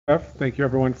Jeff. Thank you,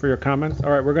 everyone, for your comments.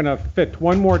 All right, we're going to fit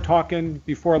one more talk in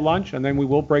before lunch, and then we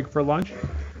will break for lunch.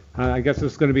 I guess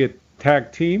this is going to be a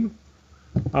tag team.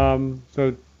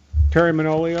 So Terry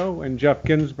Manolio and Jeff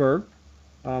Ginsberg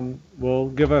will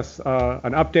give us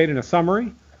an update and a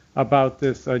summary about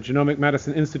this Genomic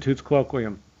Medicine Institute's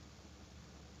Colloquium.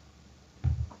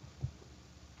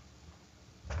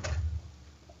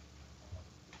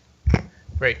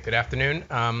 Great. Good afternoon.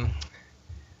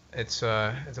 It's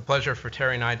a pleasure for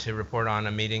Terry and I to report on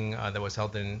a meeting that was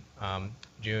held in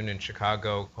June in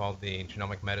Chicago called the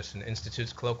Genomic Medicine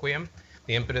Institute's Colloquium.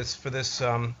 The impetus for this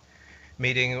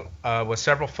meeting was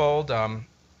several-fold.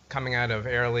 Coming out of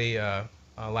Airlie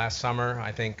last summer,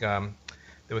 I think there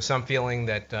was some feeling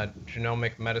that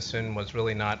genomic medicine was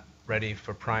really not ready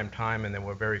for prime time, and there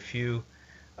were very few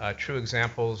true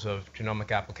examples of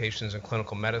genomic applications in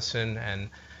clinical medicine. And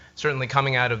certainly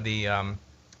coming out of the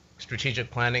strategic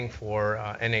planning for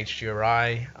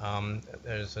NHGRI,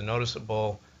 there's a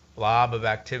noticeable blob of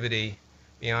activity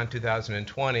beyond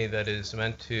 2020 that is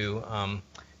meant to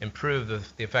improve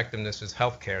the effectiveness of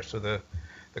healthcare. So the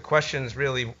questions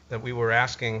really that we were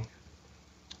asking,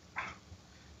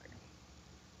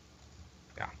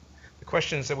 the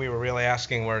questions that we were really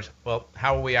asking were, well,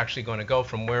 how are we actually going to go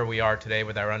from where we are today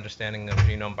with our understanding of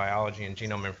genome biology and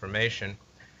genome information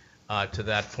to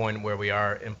that point where we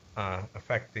are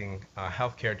affecting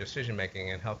healthcare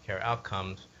decision-making and healthcare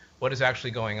outcomes? What is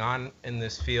actually going on in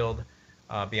this field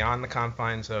beyond the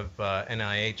confines of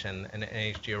NIH and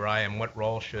NHGRI, and what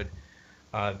role should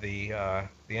the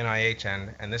NIH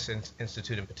and this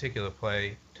institute in particular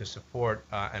play to support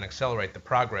and accelerate the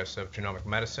progress of genomic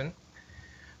medicine?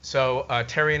 So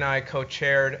Terry and I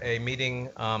co-chaired a meeting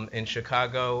in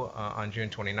Chicago on June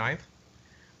 29th.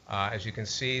 As you can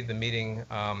see, the meeting,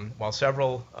 while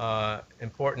several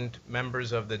important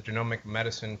members of the genomic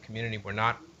medicine community were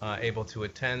not able to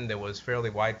attend, there was fairly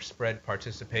widespread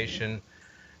participation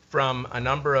from a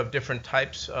number of different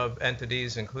types of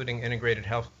entities, including integrated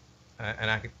health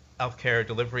and healthcare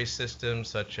delivery systems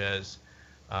such as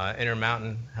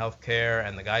Intermountain Healthcare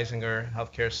and the Geisinger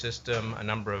Healthcare System, a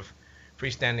number of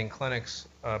freestanding clinics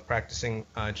practicing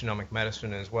genomic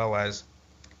medicine, as well as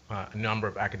a number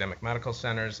of academic medical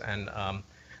centers, and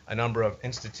a number of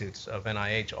institutes of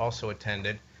NIH also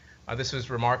attended. This was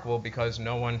remarkable because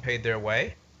no one paid their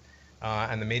way,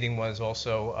 and the meeting was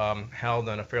also held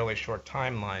on a fairly short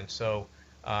timeline. So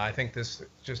I think this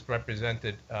just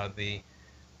represented the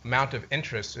amount of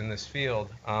interest in this field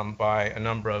by a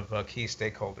number of key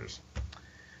stakeholders.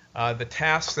 The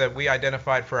tasks that we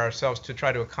identified for ourselves to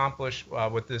try to accomplish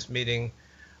with this meeting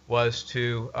was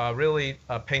to really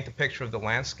paint a picture of the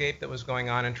landscape that was going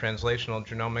on in translational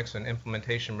genomics and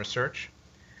implementation research,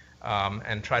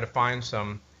 and try to find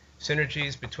some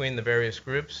synergies between the various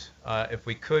groups. If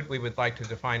we could, we would like to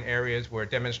define areas where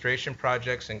demonstration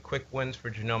projects and quick wins for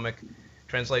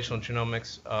translational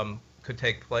genomics could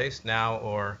take place now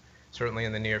or certainly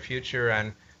in the near future,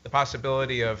 and the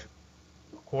possibility of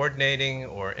coordinating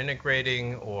or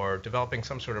integrating or developing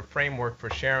some sort of framework for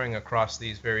sharing across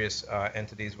these various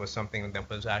entities was something that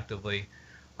was actively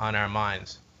on our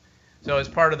minds. So as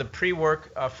part of the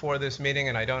pre-work for this meeting,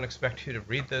 and I don't expect you to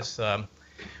read this,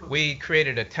 we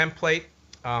created a template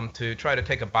to try to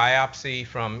take a biopsy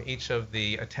from each of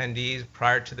the attendees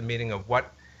prior to the meeting of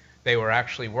what they were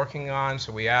actually working on.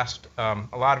 So we asked a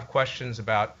lot of questions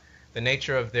about the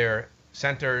nature of their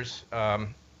centers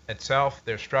itself,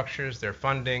 their structures, their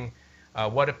funding,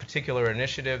 what a particular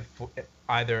initiative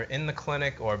either in the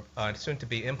clinic or soon to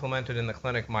be implemented in the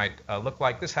clinic might look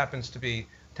like. This happens to be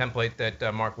a template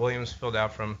that Mark Williams filled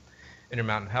out from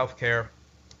Intermountain Healthcare.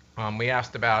 We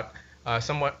asked about a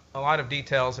lot of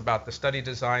details about the study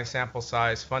design, sample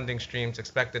size, funding streams,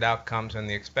 expected outcomes, and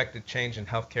the expected change in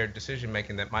healthcare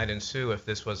decision-making that might ensue if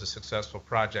this was a successful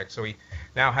project. So we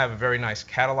now have a very nice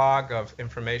catalog of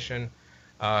information.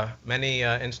 Many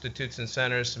institutes and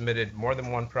centers submitted more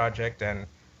than one project, and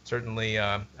certainly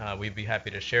we'd be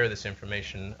happy to share this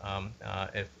information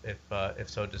if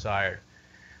so desired.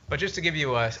 But just to give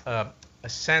you a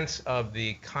sense of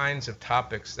the kinds of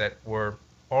topics that were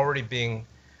already being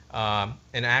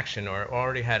in action or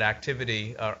already had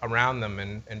activity around them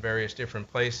in various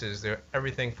different places,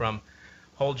 everything from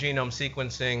whole genome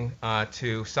sequencing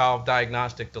to solve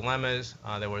diagnostic dilemmas.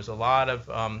 There was a lot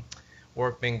of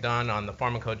work being done on the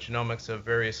pharmacogenomics of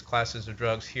various classes of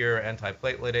drugs here,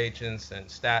 antiplatelet agents and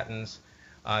statins,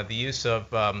 the use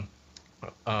of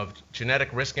genetic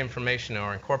risk information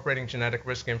or incorporating genetic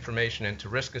risk information into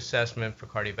risk assessment for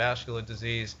cardiovascular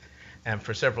disease and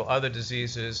for several other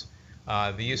diseases,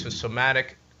 the use of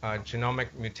somatic genomic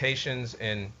mutations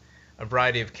in a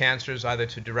variety of cancers, either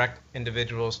to direct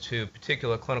individuals to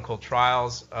particular clinical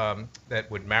trials that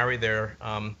would marry their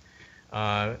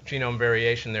genome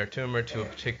variation, their tumor, to a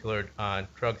particular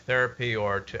drug therapy,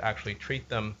 or to actually treat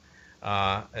them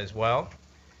as well.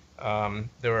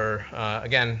 There were,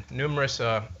 again, numerous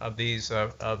of these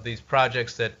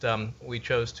projects that we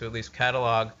chose to at least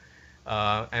catalog,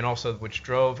 and also which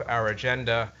drove our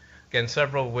agenda. Again,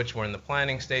 several of which were in the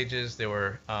planning stages. There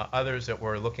were others that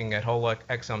were looking at whole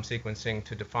exome sequencing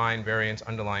to define variants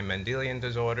underlying Mendelian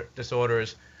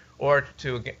disorders, or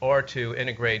to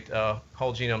integrate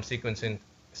whole genome sequencing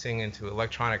into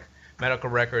electronic medical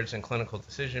records and clinical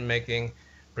decision making,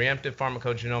 preemptive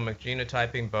pharmacogenomic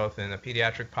genotyping, both in the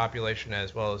pediatric population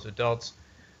as well as adults,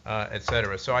 et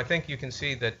cetera. So I think you can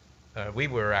see that we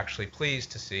were actually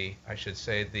pleased to see, I should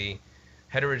say, the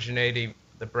heterogeneity,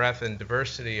 the breadth and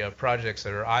diversity of projects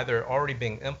that are either already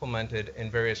being implemented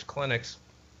in various clinics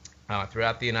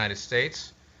throughout the United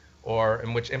States, or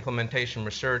in which implementation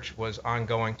research was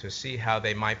ongoing to see how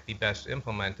they might be best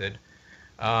implemented.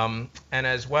 And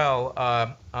as well,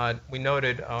 we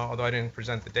noted, although I didn't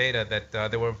present the data,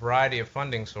 that there were a variety of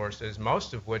funding sources,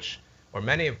 most of which, or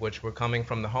many of which, were coming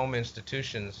from the home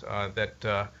institutions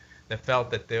that felt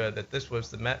that this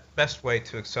was the best way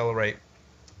to accelerate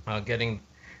getting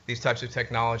these types of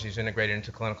technologies integrated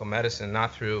into clinical medicine,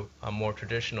 not through more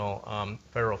traditional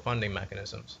federal funding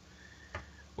mechanisms.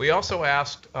 We also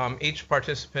asked each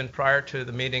participant prior to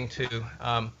the meeting to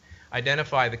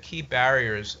identify the key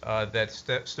barriers that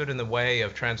stood in the way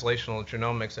of translational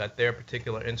genomics at their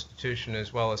particular institution,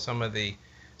 as well as some of the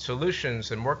solutions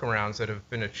and workarounds that have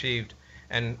been achieved,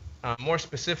 and more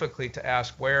specifically to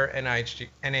ask where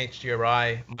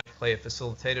NHGRI might play a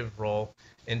facilitative role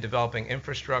in developing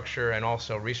infrastructure and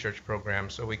also research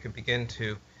programs, so we could begin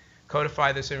to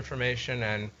codify this information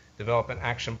and develop an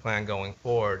action plan going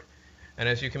forward. And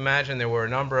as you can imagine, there were a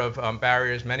number of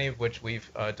barriers, many of which we've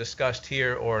discussed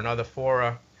here or in other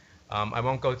fora. I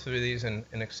won't go through these in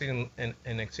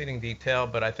exceeding detail,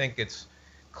 but I think it's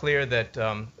clear that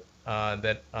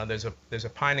there's a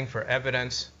pining for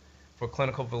evidence for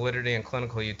clinical validity and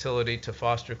clinical utility to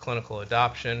foster clinical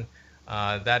adoption.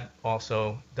 That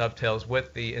also dovetails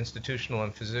with the institutional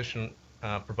and physician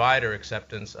provider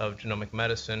acceptance of genomic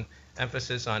medicine,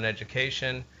 emphasis on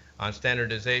education, on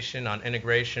standardization, on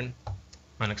integration,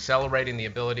 on accelerating the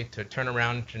ability to turn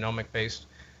around genomic-based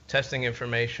testing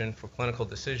information for clinical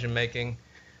decision making,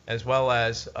 as well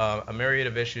as a myriad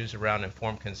of issues around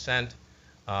informed consent,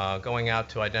 going out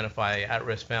to identify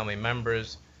at-risk family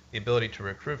members, the ability to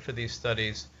recruit for these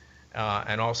studies,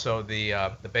 and also the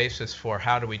basis for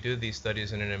how do we do these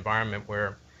studies in an environment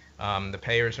where the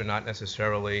payers are not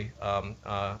necessarily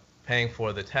paying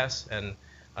for the tests, and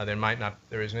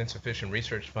there is insufficient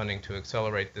research funding to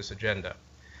accelerate this agenda.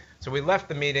 So we left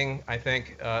the meeting, I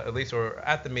think, at least, or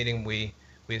at the meeting, we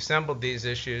assembled these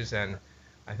issues, and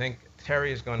I think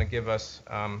Terry is going to give us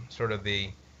sort of the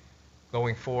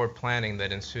going forward planning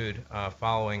that ensued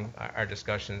following our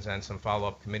discussions and some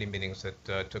follow-up committee meetings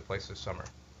that took place this summer.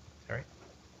 Terry?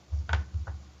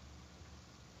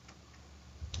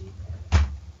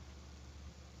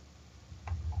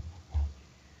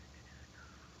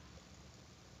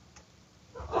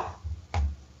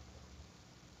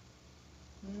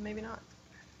 Maybe not.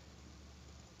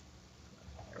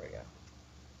 There we go.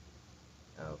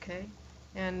 Okay.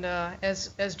 And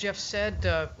as Jeff said,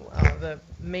 the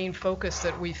main focus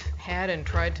that we've had and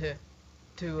tried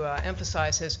to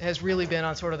emphasize has really been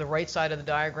on sort of the right side of the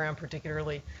diagram,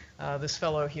 particularly this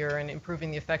fellow here, and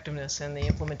improving the effectiveness and the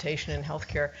implementation in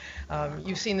healthcare.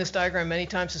 You've seen this diagram many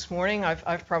times this morning.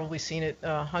 I've probably seen it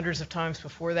hundreds of times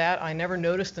before that. I never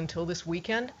noticed until this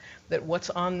weekend that what's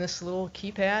on this little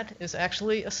keypad is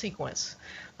actually a sequence.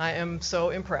 I am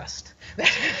so impressed.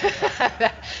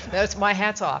 That's my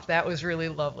hat's off. That was really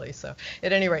lovely. So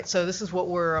at any rate, so this is what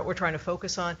we're trying to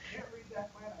focus on.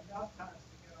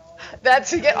 That's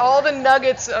to get all the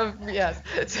nuggets of, yes.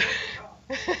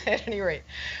 At any rate.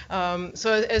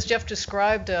 So as Jeff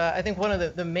described, I think one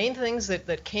of the main things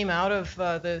that came out of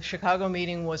the Chicago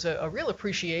meeting was a real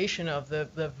appreciation of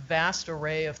the vast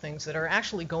array of things that are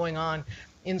actually going on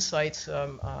in sites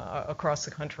across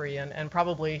the country, and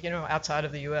probably, outside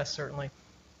of the U.S. certainly.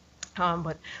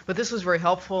 But this was very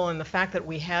helpful, and the fact that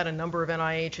we had a number of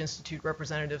NIH Institute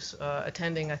representatives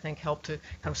attending, I think, helped to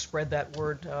kind of spread that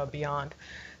word beyond.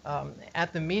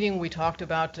 At the meeting, we talked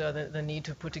about the need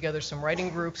to put together some writing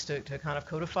groups to kind of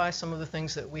codify some of the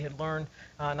things that we had learned,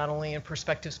 not only in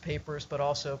perspectives papers, but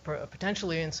also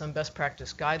potentially in some best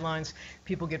practice guidelines.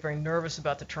 People get very nervous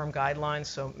about the term guidelines,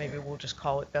 so maybe we'll just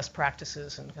call it best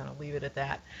practices and kind of leave it at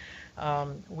that.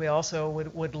 We also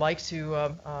would like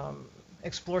to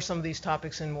explore some of these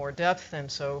topics in more depth,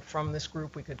 and so from this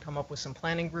group we could come up with some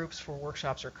planning groups for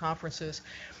workshops or conferences.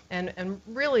 And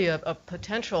really a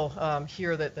potential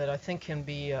here that I think can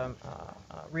be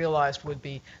realized would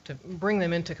be to bring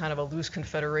them into kind of a loose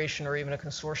confederation or even a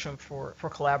consortium for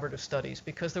collaborative studies,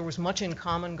 because there was much in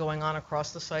common going on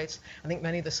across the sites. I think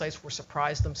many of the sites were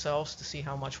surprised themselves to see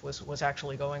how much was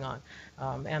actually going on.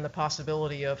 And the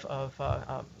possibility of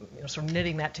sort of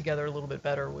knitting that together a little bit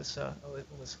better was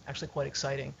actually quite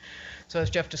exciting. So as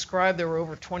Jeff described, there were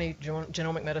over 20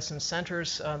 genomic medicine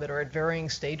centers that are at varying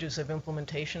stages of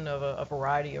implementation of a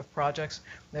variety of projects.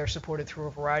 They're supported through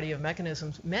a variety of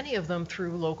mechanisms, many of them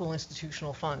through local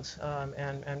institutional funds,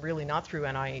 and really not through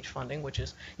NIH funding, which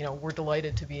is, we're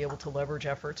delighted to be able to leverage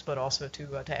efforts, but also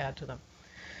to add to them.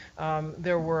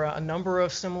 There were a number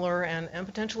of similar and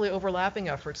potentially overlapping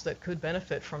efforts that could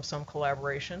benefit from some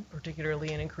collaboration,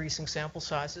 particularly in increasing sample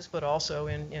sizes, but also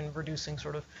in reducing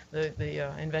sort of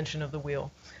the invention of the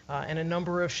wheel, and a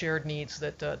number of shared needs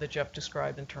that Jeff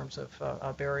described in terms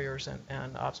of barriers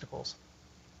and obstacles.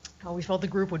 We felt the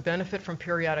group would benefit from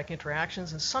periodic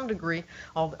interactions in some degree,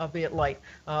 albeit light,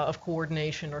 of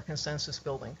coordination or consensus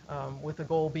building, with the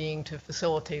goal being to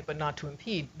facilitate but not to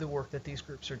impede the work that these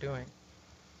groups are doing.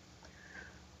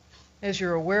 As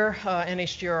you're aware,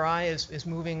 NHGRI is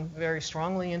moving very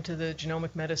strongly into the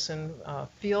genomic medicine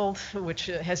field, which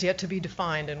has yet to be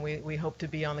defined, and we hope to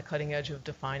be on the cutting edge of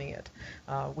defining it.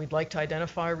 We'd like to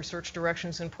identify research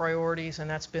directions and priorities, and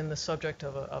that's been the subject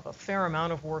of a fair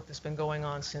amount of work that's been going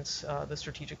on since the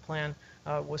strategic plan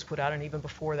was put out and even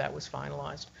before that was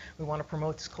finalized. We want to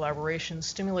promote this collaboration,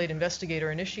 stimulate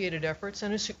investigator-initiated efforts,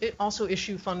 and also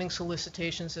issue funding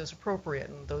solicitations as appropriate,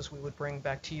 and those we would bring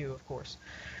back to you, of course.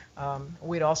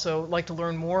 We'd also like to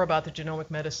learn more about the genomic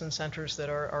medicine centers that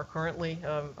are currently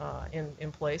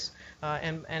in place,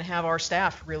 and have our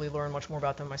staff really learn much more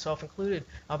about them, myself included,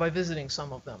 by visiting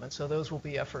some of them. And so those will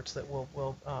be efforts that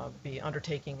we'll be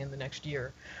undertaking in the next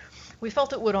year. We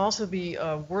felt it would also be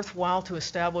worthwhile to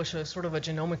establish a sort of a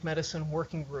genomic medicine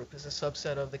working group as a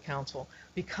subset of the council.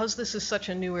 Because this is such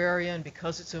a new area and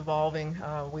because it's evolving,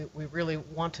 we really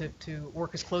want to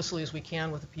work as closely as we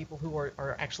can with the people who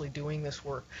are actually doing this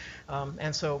work.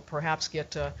 And so perhaps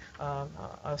get a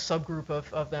subgroup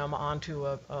of them onto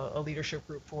a leadership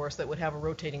group for us that would have a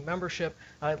rotating membership,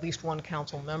 at least one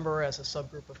council member as a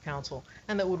subgroup of council,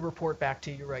 and that would report back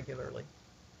to you regularly.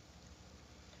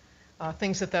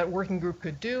 Things that working group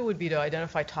could do would be to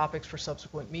identify topics for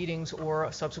subsequent meetings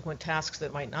or subsequent tasks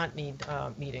that might not need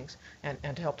meetings,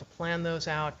 and to help to plan those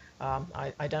out,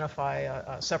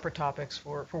 identify separate topics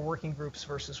for working groups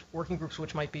versus working groups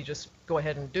which might be just go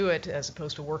ahead and do it, as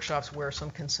opposed to workshops where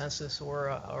some consensus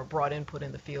or broad input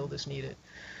in the field is needed.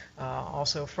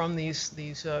 Also from these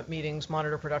meetings,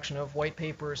 monitor production of white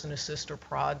papers and assist or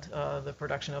prod the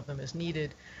production of them as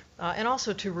needed. And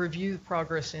also to review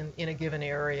progress in a given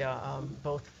area,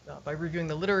 both by reviewing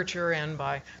the literature and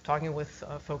by talking with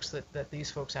folks that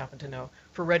these folks happen to know,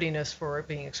 for readiness for it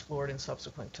being explored in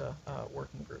subsequent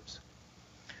working groups.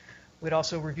 We'd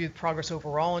also review progress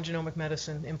overall in genomic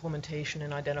medicine implementation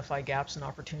and identify gaps and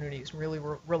opportunities, and really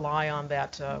rely on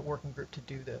that working group to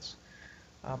do this.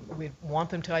 We want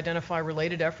them to identify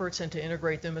related efforts and to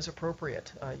integrate them as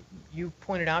appropriate. You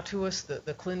pointed out to us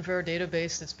the ClinVer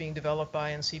database that's being developed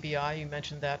by NCBI. You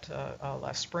mentioned that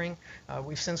last spring.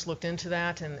 We've since looked into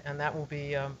that, and that will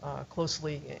be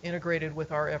closely integrated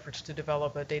with our efforts to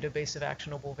develop a database of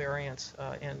actionable variants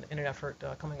in an effort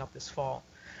coming up this fall.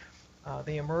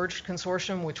 The eMERGE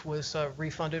consortium, which was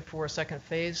refunded for a second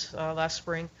phase last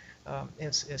spring,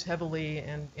 is heavily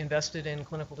invested in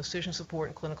clinical decision support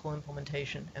and clinical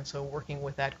implementation, and so working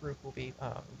with that group will be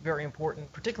very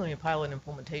important, particularly in pilot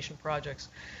implementation projects.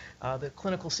 The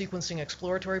clinical sequencing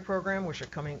exploratory program, which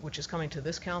is coming to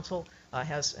this council,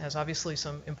 has obviously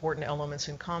some important elements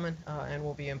in common and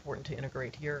will be important to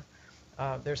integrate here.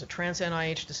 There's a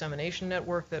trans-NIH dissemination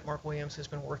network that Mark Williams has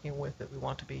been working with that we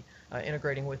want to be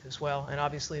integrating with as well. And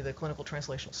obviously the Clinical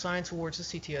Translational Science Awards,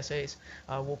 the CTSAs,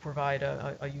 will provide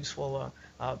a useful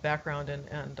background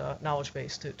and knowledge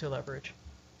base to leverage.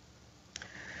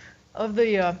 Of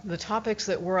the topics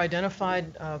that were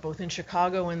identified both in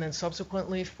Chicago and then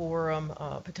subsequently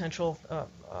for potential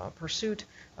pursuit,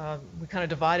 we kind of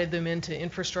divided them into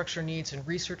infrastructure needs and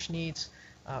research needs.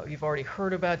 You've already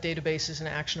heard about databases and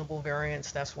actionable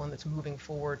variants. That's one that's moving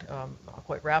forward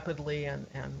quite rapidly and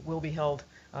will be held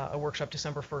a workshop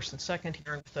December 1st and 2nd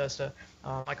here in Bethesda.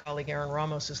 My colleague Aaron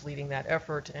Ramos is leading that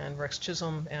effort, and Rex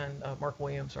Chisholm and Mark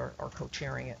Williams are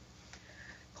co-chairing it.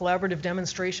 Collaborative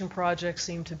demonstration projects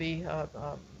seem to be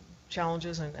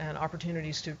challenges and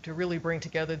opportunities to really bring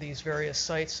together these various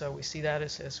sites. So we see that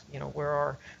as where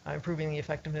our improving the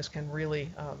effectiveness can really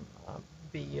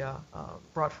be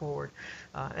brought forward.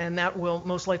 And that will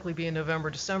most likely be in November,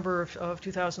 December of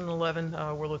 2011.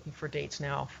 We're looking for dates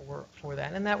now for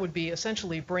that. And that would be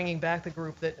essentially bringing back the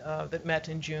group that met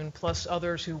in June, plus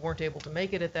others who weren't able to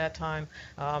make it at that time,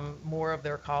 more of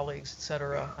their colleagues, et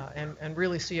cetera, and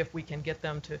really see if we can get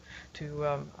them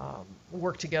to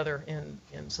work together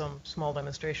in some small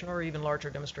demonstration or even larger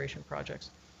demonstration projects.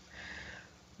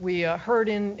 We heard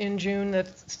in June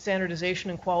that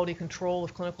standardization and quality control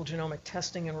of clinical genomic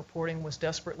testing and reporting was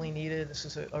desperately needed. This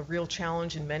is a real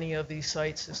challenge in many of these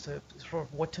sites as to sort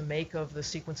of what to make of the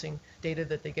sequencing data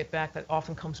that they get back. That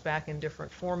often comes back in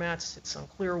different formats. It's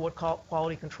unclear what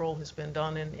quality control has been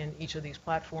done in each of these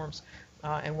platforms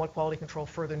and what quality control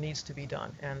further needs to be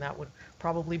done. And that would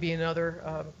probably be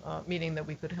another meeting that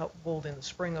we could help hold in the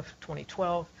spring of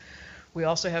 2012. We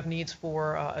also have needs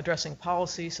for addressing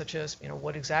policy, such as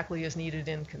what exactly is needed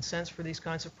in consents for these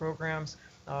kinds of programs,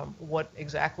 what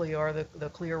exactly are the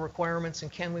CLIA requirements,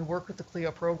 and can we work with the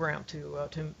CLIA program to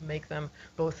make them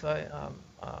both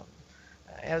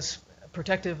as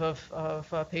protective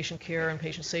of patient care and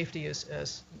patient safety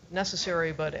as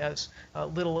necessary, but as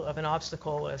little of an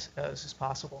obstacle as is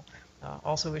possible.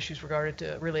 Also issues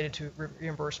related to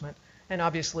reimbursement. And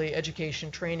obviously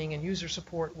education, training, and user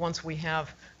support once we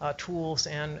have tools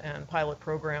and pilot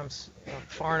programs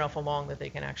far enough along that they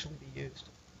can actually be used.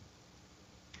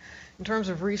 In terms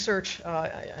of research,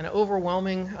 an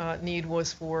overwhelming need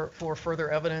was for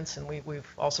further evidence, and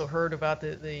we've also heard about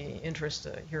the interest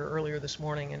here earlier this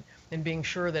morning in being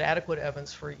sure that adequate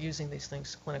evidence for using these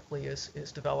things clinically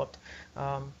is developed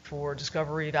for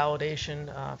discovery, validation,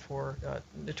 for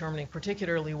determining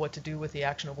particularly what to do with the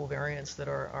actionable variants that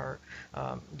are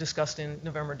discussed in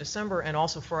November, December, and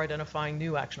also for identifying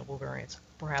new actionable variants.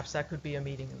 Perhaps that could be a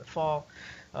meeting in the fall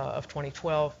of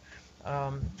 2012.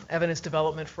 Evidence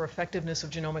development for effectiveness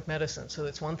of genomic medicine. So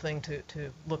it's one thing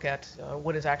to look at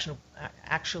what is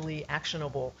actually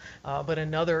actionable, but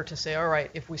another to say, all right,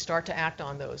 if we start to act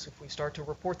on those, if we start to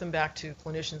report them back to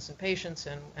clinicians and patients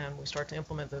and we start to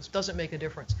implement those, does it make a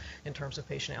difference in terms of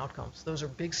patient outcomes? Those are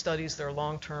big studies, they're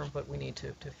long-term, but we need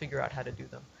to figure out how to do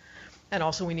them. And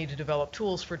also we need to develop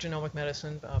tools for genomic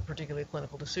medicine, particularly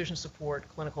clinical decision support,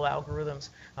 clinical algorithms.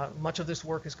 Much of this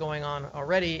work is going on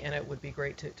already, and it would be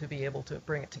great to be able to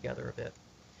bring it together a bit.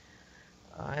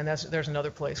 And there's another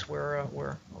place where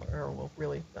we'll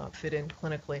really fit in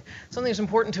clinically. Something that's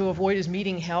important to avoid is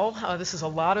meeting hell. This is a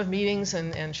lot of meetings,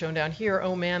 and shown down here,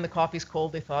 oh man, the coffee's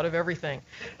cold, they thought of everything.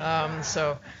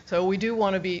 So we do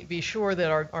want to be sure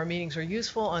that our meetings are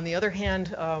useful. On the other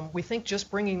hand, we think just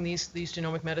bringing these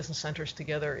genomic medicine centers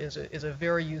together is a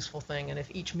very useful thing, and if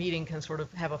each meeting can sort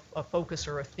of have a focus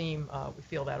or a theme, we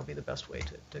feel that'll be the best way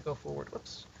to go forward.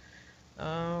 Whoops.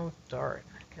 Oh, darn.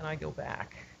 Can I go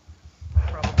back?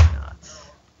 Probably not.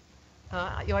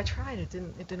 I tried. It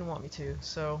didn't want me to.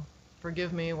 So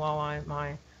forgive me while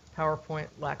my PowerPoint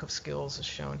lack of skills is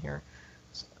shown here.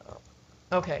 So,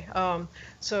 okay.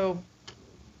 So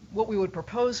what we would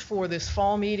propose for this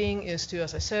fall meeting is to,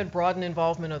 as I said, broaden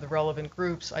involvement of the relevant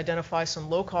groups, identify some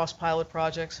low-cost pilot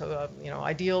projects,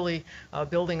 ideally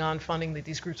building on funding that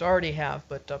these groups already have,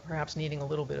 but perhaps needing a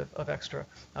little bit of extra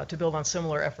to build on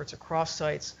similar efforts across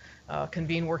sites,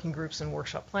 convene working groups and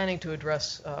workshop planning to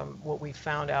address what we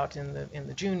found out in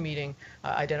the June meeting,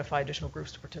 identify additional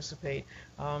groups to participate.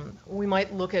 We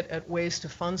might look at ways to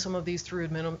fund some of these through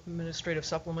administrative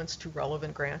supplements to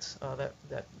relevant grants.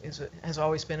 That has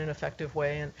always been an effective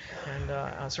way,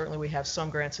 and certainly we have some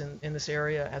grants in this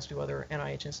area, as do other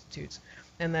NIH institutes.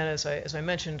 And then, as I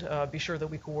mentioned, be sure that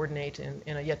we coordinate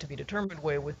in a yet-to-be-determined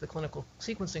way with the Clinical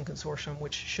Sequencing Consortium,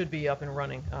 which should be up and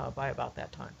running by about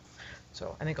that time.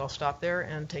 So I think I'll stop there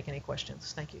and take any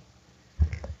questions. Thank you.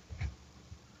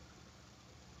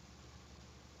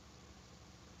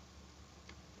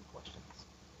 Questions?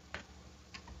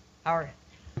 Howard.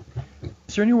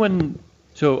 Is there anyone?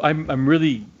 So I'm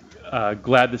really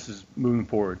glad this is moving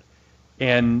forward,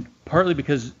 and partly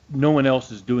because no one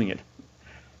else is doing it.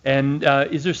 And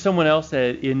is there someone else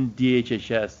in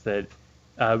DHHS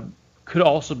that could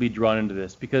also be drawn into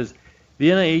this? Because the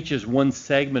NIH is one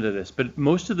segment of this, but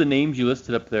most of the names you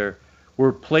listed up there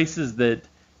were places that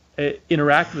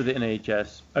interact with the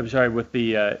NIH, with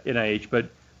the NIH,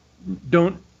 but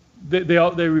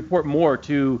they report more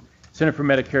to Center for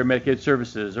Medicare and Medicaid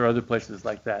Services or other places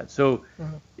like that. So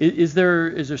is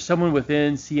there someone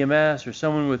within CMS or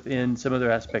someone within some other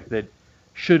aspect that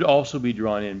should also be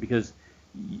drawn in? Because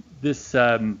this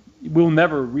will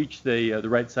never reach the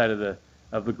right side of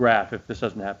the graph if this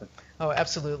doesn't happen. Oh,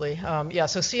 absolutely. Yeah,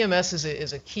 so CMS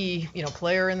is a key,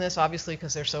 player in this, obviously,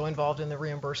 because they're so involved in the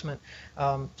reimbursement.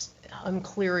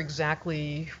 Unclear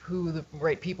exactly who the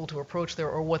right people to approach there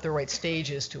or what the right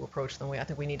stage is to approach them. I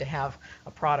think we need to have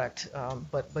a product,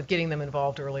 but getting them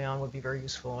involved early on would be very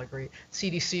useful. I agree.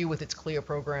 CDC with its CLIA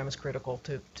program is critical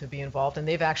to be involved, and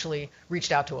they've actually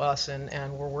reached out to us,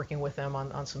 and we're working with them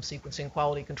on some sequencing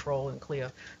quality control and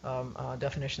CLIA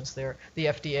definitions there. The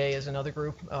FDA is another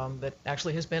group that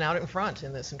actually has been out in front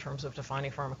in this in terms of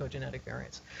defining pharmacogenetic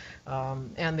variants.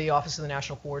 And the Office of the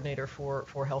National Coordinator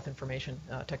for Health Information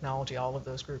Technology, all of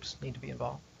those groups need to be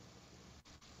involved.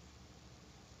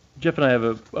 Jeff and I have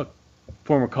a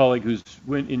former colleague who's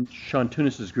went in Sean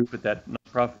Tunis's group at that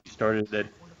nonprofit he started that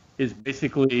is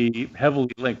basically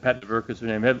heavily linked, Pat DeVerk is her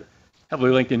name,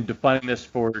 heavily linked in defining this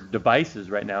for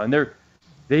devices right now. And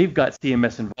they've got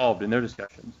CMS involved in their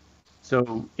discussions.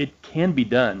 So it can be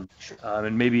done.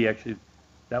 And maybe actually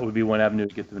that would be one avenue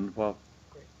to get them involved.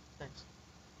 Great, thanks.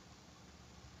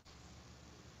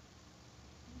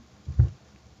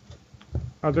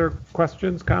 Other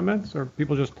questions, comments, or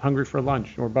people just hungry for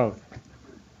lunch, or both?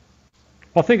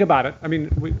 Well, think about it. I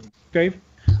mean, Dave?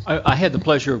 I had the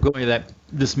pleasure of going to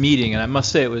this meeting, and I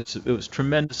must say it was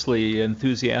tremendously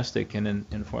enthusiastic and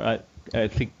I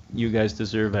think you guys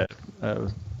deserve a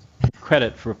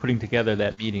credit for putting together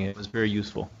that meeting. It was very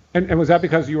useful. And was that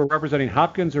because you were representing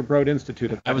Hopkins or Broad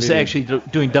Institute? I was actually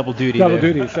doing double duty. Double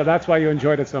duty, so that's why you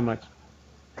enjoyed it so much.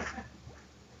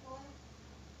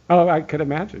 Oh, I could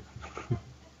imagine.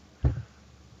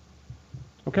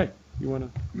 Okay, you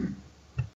want to?